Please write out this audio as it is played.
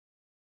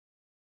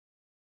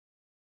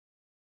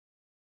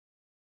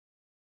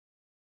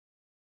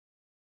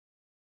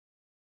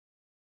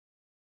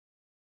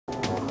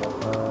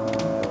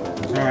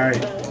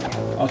Alright,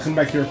 I'll come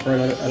back here for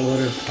at a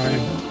later time.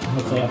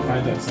 Hopefully I'll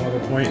find at some other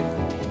point.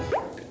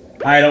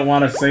 I don't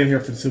want to stay in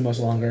here for too much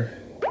longer.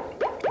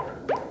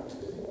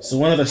 So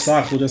one of the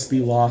socks will just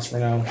be lost for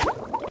now.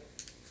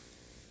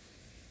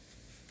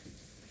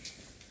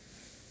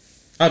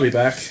 I'll be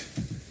back.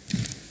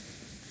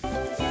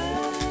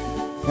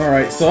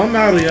 Alright, so I'm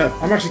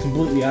actually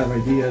completely out of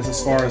ideas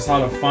as far as how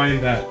to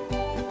find that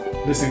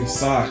missing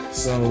sock,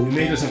 so we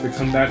may just have to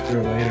come back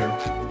there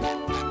later.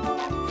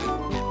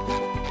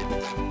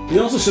 We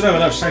also should have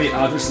enough shiny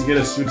objects to get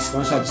us through the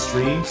Spongebob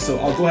stream, so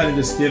I'll go ahead and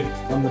just give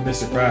them to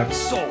Mr. Krabs.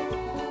 So,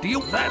 do you...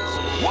 That's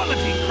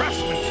quality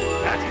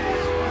craftsmanship, that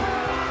is.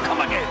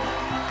 Come again.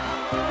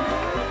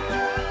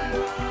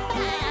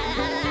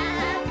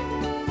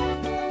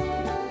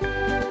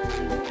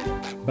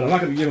 But I'm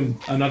not going to give him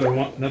another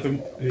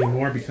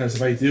anymore, because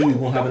if I do, we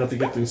won't have enough to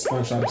get through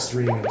Spongebob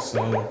stream,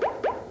 so...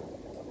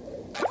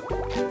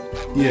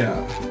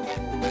 yeah.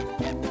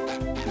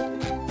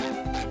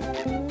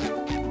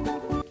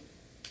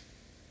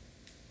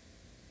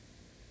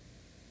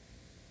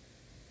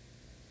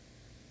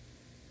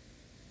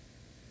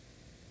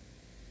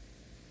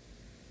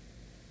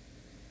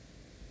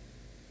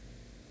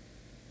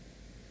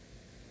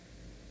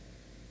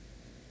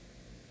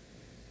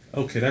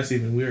 Okay, that's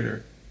even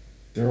weirder.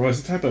 There was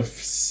a type of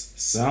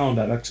sound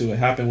that actually would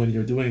happen when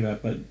you're doing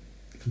that, but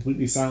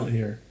completely silent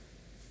here.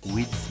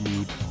 With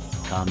sleep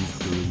comes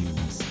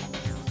dreams.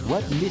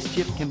 What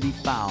mischief can be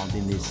found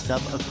in this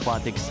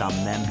subaquatic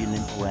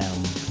somnambulant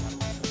realm?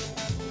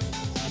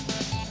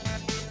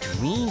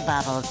 Dream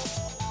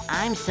bubbles.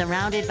 I'm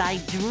surrounded by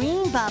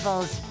dream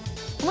bubbles.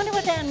 I wonder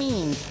what that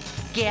means.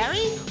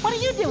 Gary, what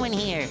are you doing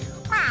here?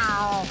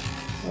 Wow.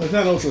 Oh, it's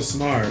not ultra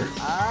smart.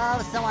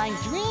 Oh, so I'm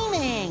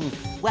dreaming.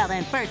 Well,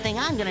 then first thing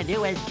I'm gonna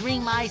do is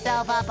dream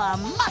myself up a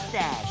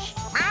mustache.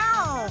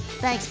 Ow!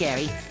 Thanks,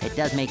 Gary. It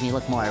does make me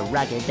look more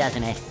rugged,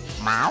 doesn't it?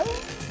 Meow?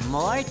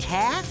 More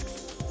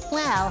tasks?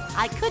 Well,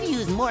 I could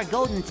use more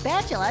golden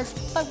spatulas,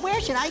 but where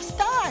should I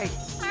start?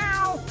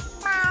 Meow!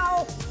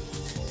 Meow!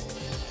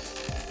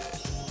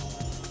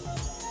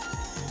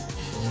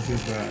 Look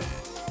at that.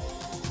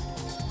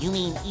 You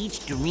mean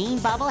each dream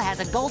bubble has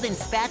a golden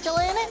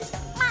spatula in it?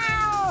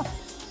 Meow!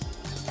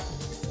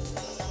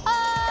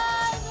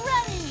 I'm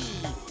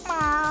ready!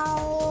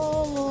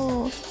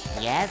 Meow!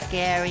 Yes,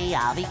 Gary,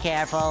 I'll be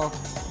careful.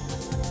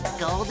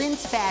 Golden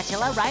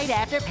spatula right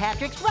after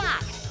Patrick's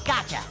rock.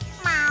 Gotcha.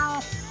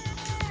 Meow.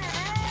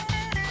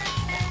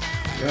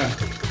 Yeah.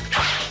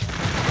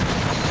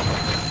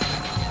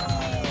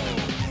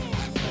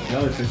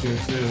 Jellyfish here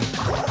too.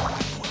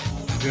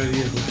 Good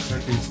idea to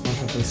start these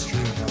Spongebob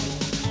stream about.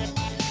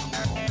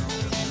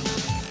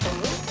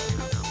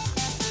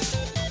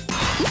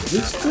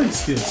 This place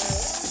feels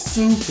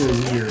super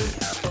weird.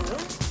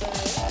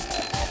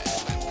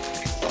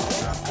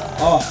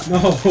 Oh no!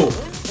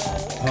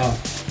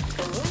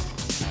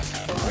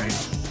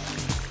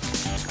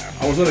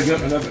 I was gonna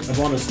get a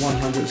bonus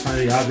 100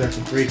 shiny objects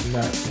for breaking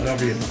that,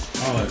 whatever you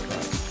call it, but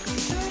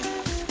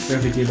I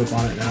think they gave up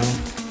on it now.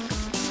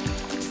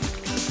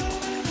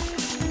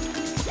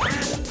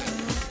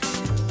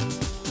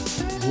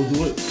 We'll do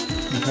it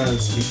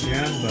because we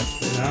can, but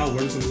for now,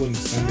 we're just going to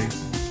sending.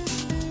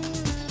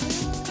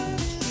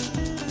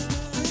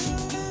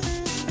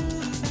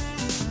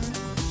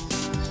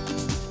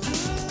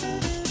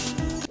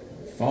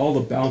 Follow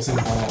the bouncing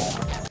ball.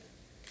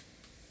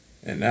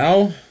 And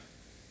now...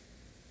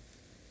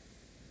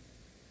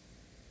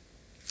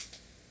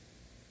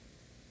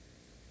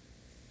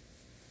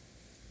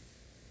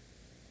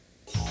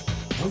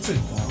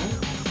 bouncing ball?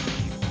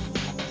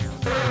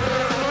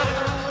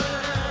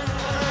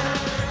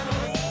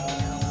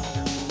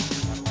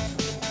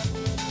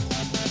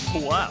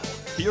 Wow,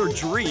 your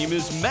dream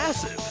is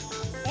massive.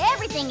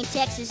 Everything in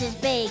Texas is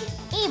big,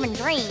 even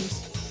dreams.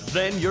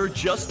 Then you're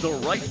just the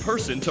right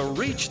person to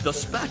reach the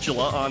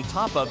spatula on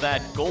top of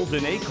that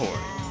golden acorn.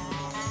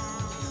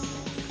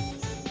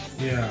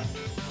 Yeah.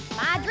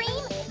 My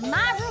dream,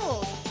 my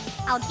rules.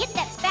 I'll get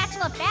that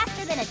spatula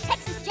faster than a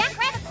Texas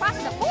jackrabbit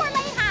crossing a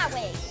 4-lane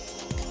highway.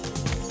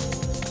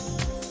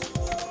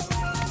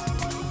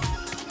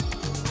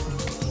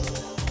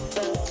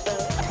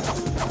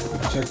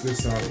 Check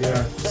this out.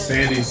 Yeah,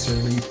 Sandy's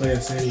here. You play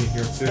as Sandy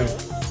here too.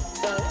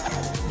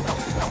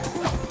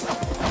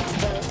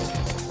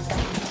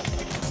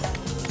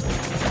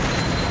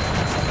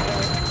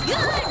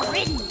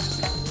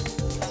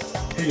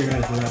 Hey, you're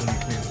gonna do that when you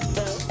play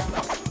this.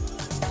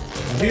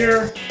 I'm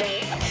here.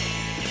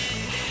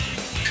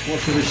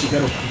 Fortunately, she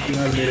got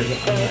made it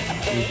look like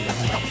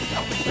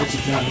but you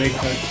cannot make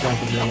that jump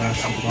in your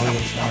last one. I'll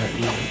even try it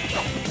either.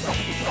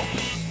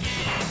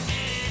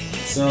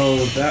 So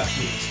that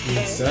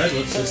being said,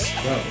 let's just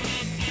go.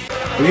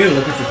 We need to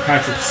look for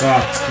Patrick's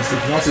socks because they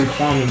can also be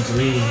found in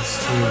dreams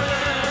too.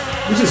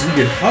 Which is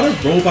weird. How do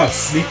robots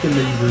sneak them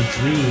in your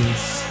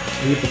dreams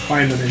and you have to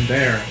find them in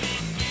there?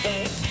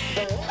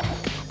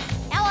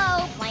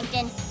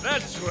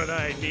 That's what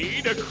I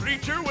need, a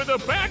creature with a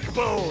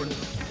backbone!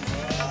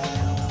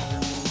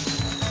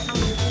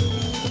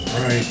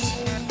 Alright.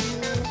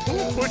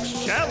 Who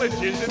puts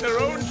challenges in their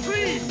own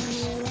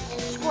dreams?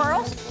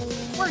 Squirrels,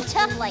 we're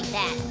tough like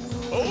that.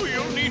 Oh,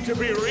 you'll need to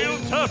be real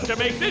tough to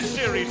make this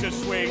series of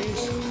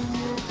swings.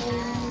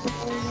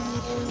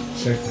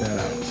 Check that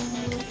out.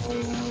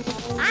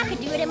 I could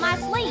do it in my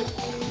sleep.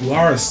 You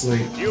are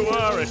asleep. You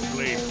are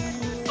asleep.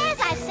 As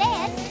I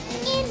said,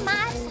 in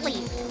my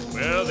sleep.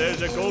 Well,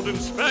 there's a golden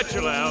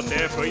spatula out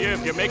there for you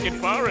if you make it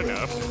far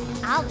enough.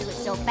 I'll do it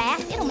so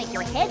fast, it'll make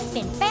your head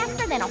spin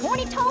faster than a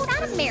horny toad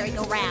on a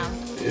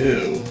merry-go-round.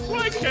 Ew.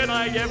 Why can't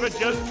I ever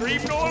just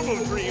dream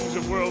normal dreams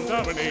of world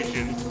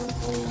domination?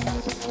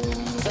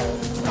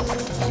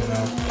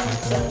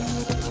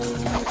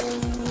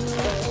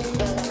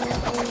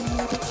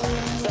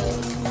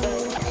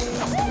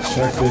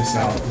 Check this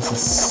out. This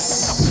is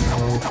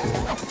so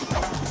cool.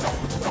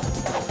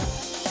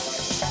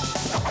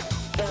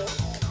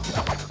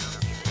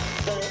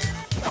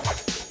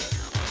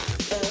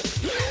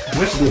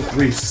 We should do a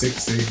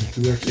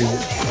 360. We actually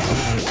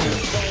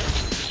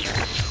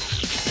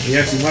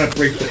yes, we want to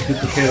break the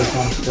duplicator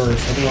comp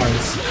first,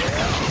 otherwise it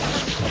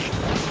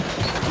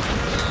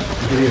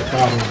could be a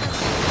problem.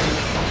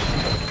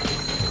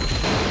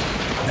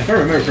 If I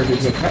remember correctly,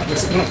 there's a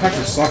package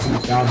of stocks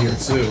down here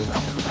too.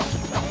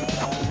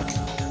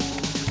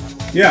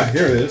 Yeah,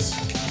 here it is.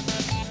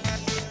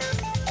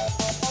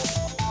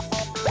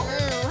 Ooh,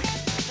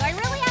 do I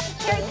really have to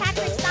carry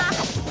Patrick's stock?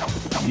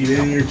 Eat it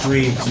in your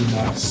dreams, you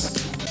must.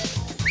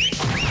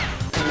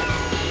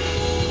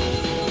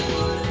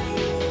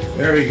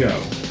 There we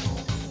go.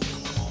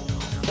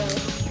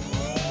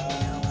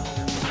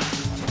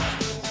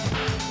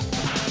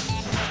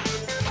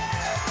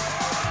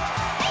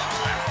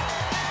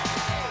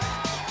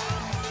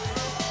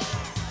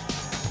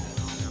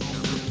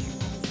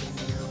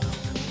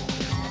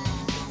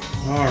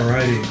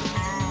 Alrighty.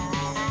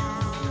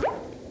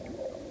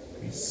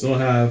 We still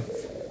have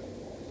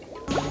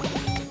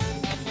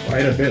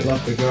quite a bit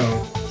left to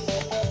go.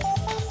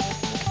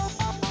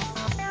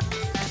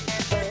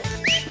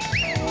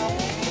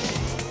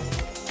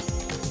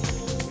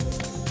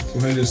 Go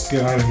ahead and just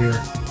get out of here.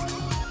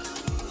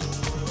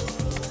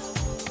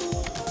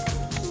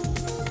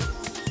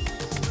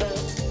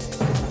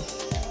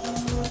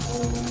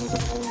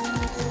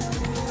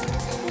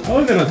 I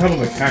live on top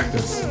of a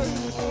cactus.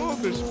 All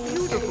this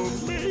beautiful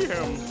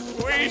mayhem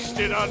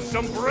wasted on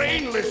some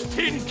brainless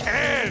tin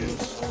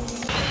cans.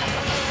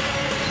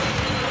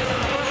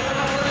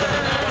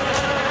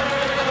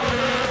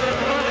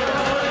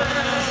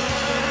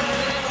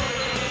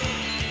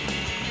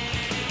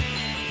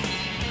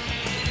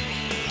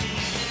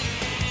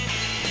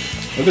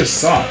 Oh, this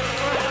sock.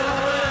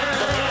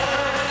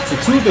 So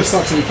two of the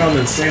socks that we found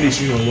in Sandy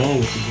Stream alone,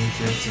 which is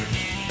interesting.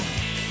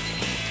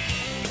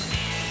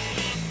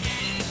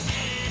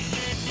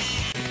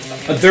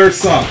 A third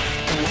sock.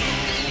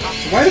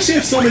 Why does she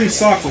have so many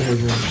socks in her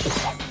room?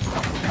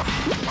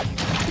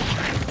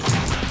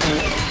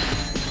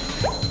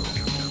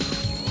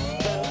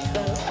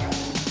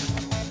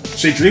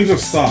 She dreams of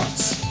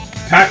socks.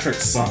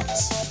 Patrick's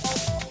socks.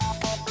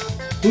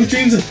 Who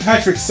dreams of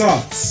Patrick's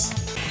socks?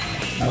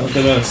 Now look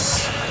at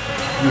us.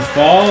 You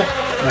fall,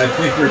 and I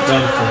think we're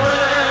done for.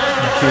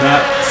 You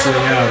cannot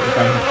swing out if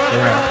I'm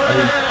correct.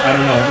 I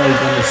don't know, I've already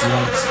done this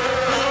once.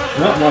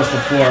 Not once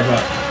before,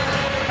 but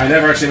I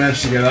never actually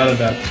managed to get out of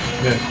that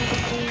bit.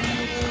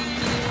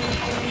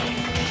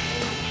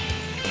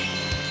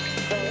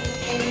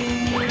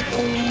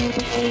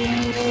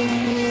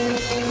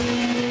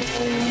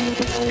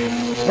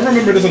 I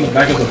remember this on the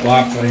back of the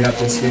box when I got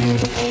this game.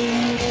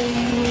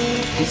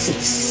 This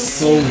looks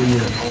so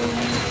weird.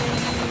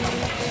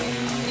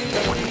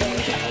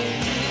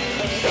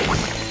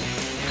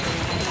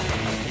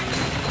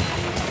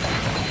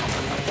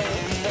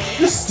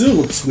 This still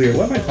looks weird.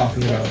 What am I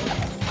talking about?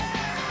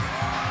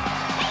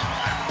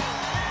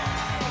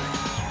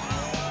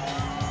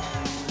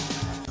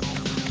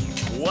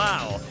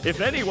 Wow,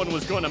 if anyone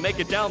was going to make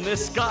it down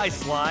this sky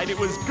slide, it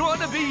was going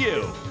to be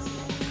you.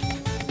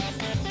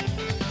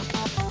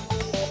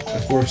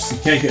 Of course, you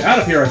can't get out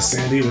of here,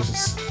 Sandy, which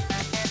is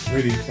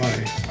really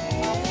funny.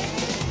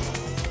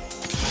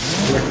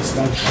 Correct the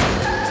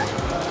Spongebob.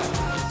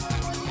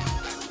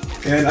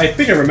 And I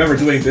think I remember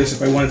doing this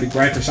if I wanted to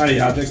grind for shiny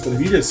objects, but if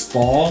you just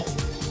fall...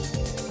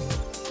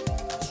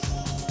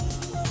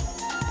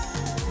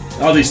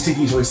 all these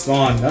tikis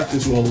respawn, that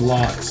gives you a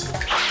lot.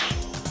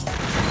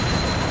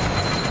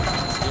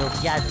 You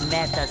just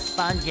met the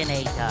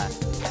Sponginator.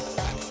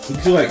 So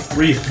you do like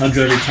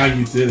 300 every time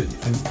you did it,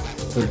 and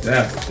for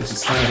death, which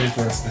is kind of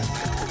interesting.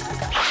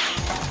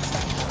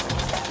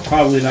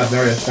 Probably not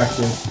very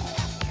effective.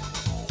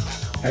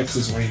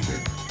 Texas Ranger.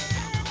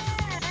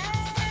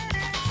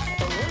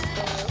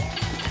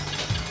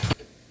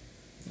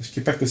 Let's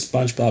get back to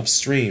SpongeBob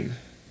stream.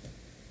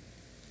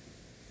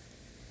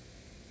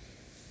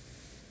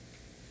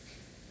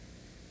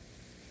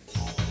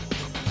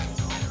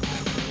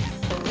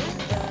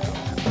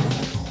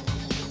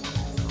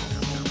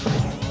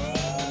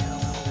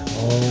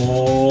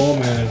 Oh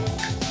man.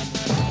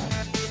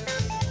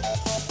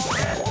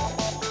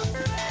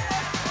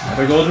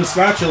 Another golden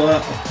spatula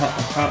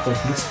atop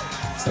of Miss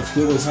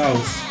Squidward's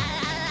house.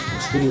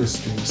 Squidward's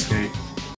dreamscape.